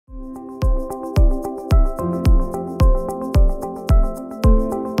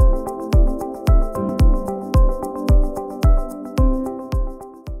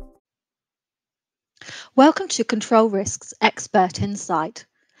Welcome to Control Risk's Expert Insight.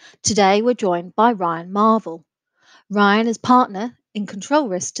 Today we're joined by Ryan Marvel. Ryan is partner in Control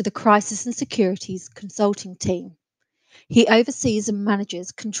Risk to the Crisis and Securities Consulting team. He oversees and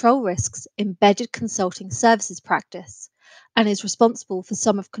manages Control Risk's embedded consulting services practice and is responsible for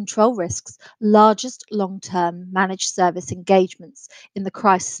some of Control Risk's largest long-term managed service engagements in the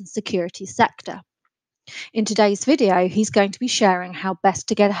crisis and security sector. In today's video, he's going to be sharing how best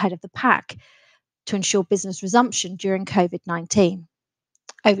to get ahead of the pack to ensure business resumption during COVID-19.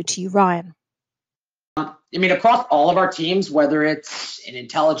 Over to you, Ryan. Across all of our teams, whether it's an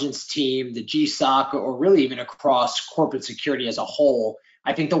intelligence team, the GSOC, or really even across corporate security as a whole,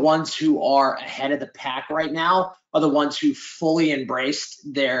 I think the ones who are ahead of the pack right now are the ones who fully embraced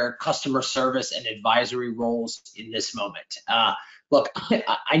their customer service and advisory roles in this moment. Look,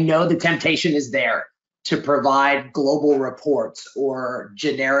 I know the temptation is there to provide global reports or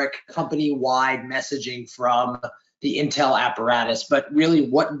generic company-wide messaging from the Intel apparatus, but really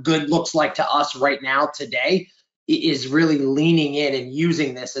what good looks like to us right now today is really leaning in and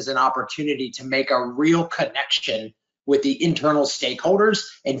using this as an opportunity to make a real connection with the internal stakeholders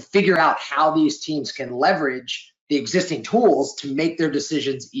and figure out how these teams can leverage the existing tools to make their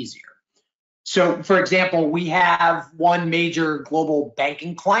decisions easier. So, for example, we have one major global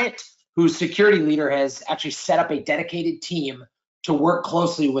banking client whose security leader has actually set up a dedicated team to work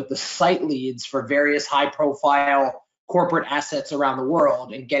closely with the site leads for various high-profile corporate assets around the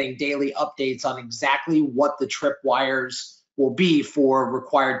world and getting daily updates on exactly what the tripwires will be for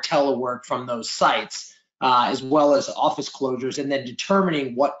required telework from those sites, as well as office closures, and then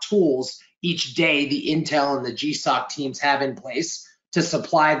determining what tools each day the Intel and the GSOC teams have in place to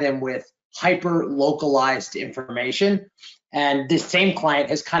supply them with hyper-localized information. And this same client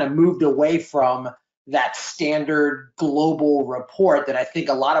has kind of moved away from that standard global report that I think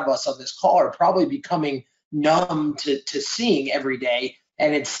a lot of us on this call are probably becoming numb to seeing every day.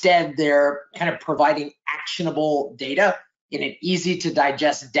 And instead, they're kind of providing actionable data in an easy to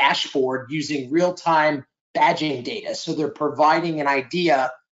digest dashboard using real-time badging data. So they're providing an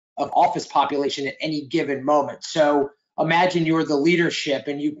idea of office population at any given moment. So imagine you're the leadership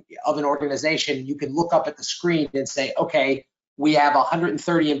of an organization. You can look up at the screen and say, okay, we have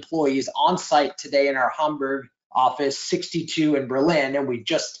 130 employees on site today in our Hamburg office, 62 in Berlin, and we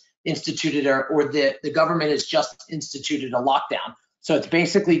just instituted, the government has just instituted a lockdown. So it's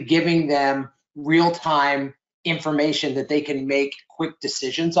basically giving them real-time information that they can make quick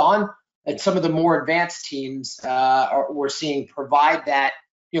decisions on. And some of the more advanced teams we're seeing provide that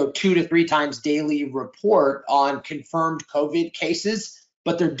 2 to 3 times daily report on confirmed COVID cases,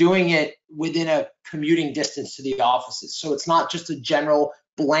 but they're doing it within a commuting distance to the offices. So it's not just a general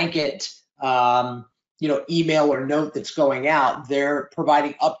blanket email or note that's going out. They're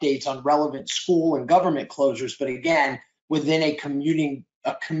providing updates on relevant school and government closures, but again, within a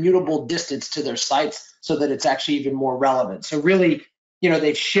commutable distance to their sites so that it's actually even more relevant. So really,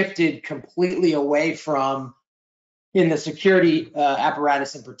 they've shifted completely away from, in the security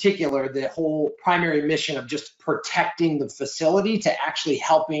apparatus in particular, the whole primary mission of just protecting the facility to actually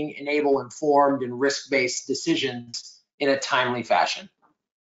helping enable informed and risk-based decisions in a timely fashion.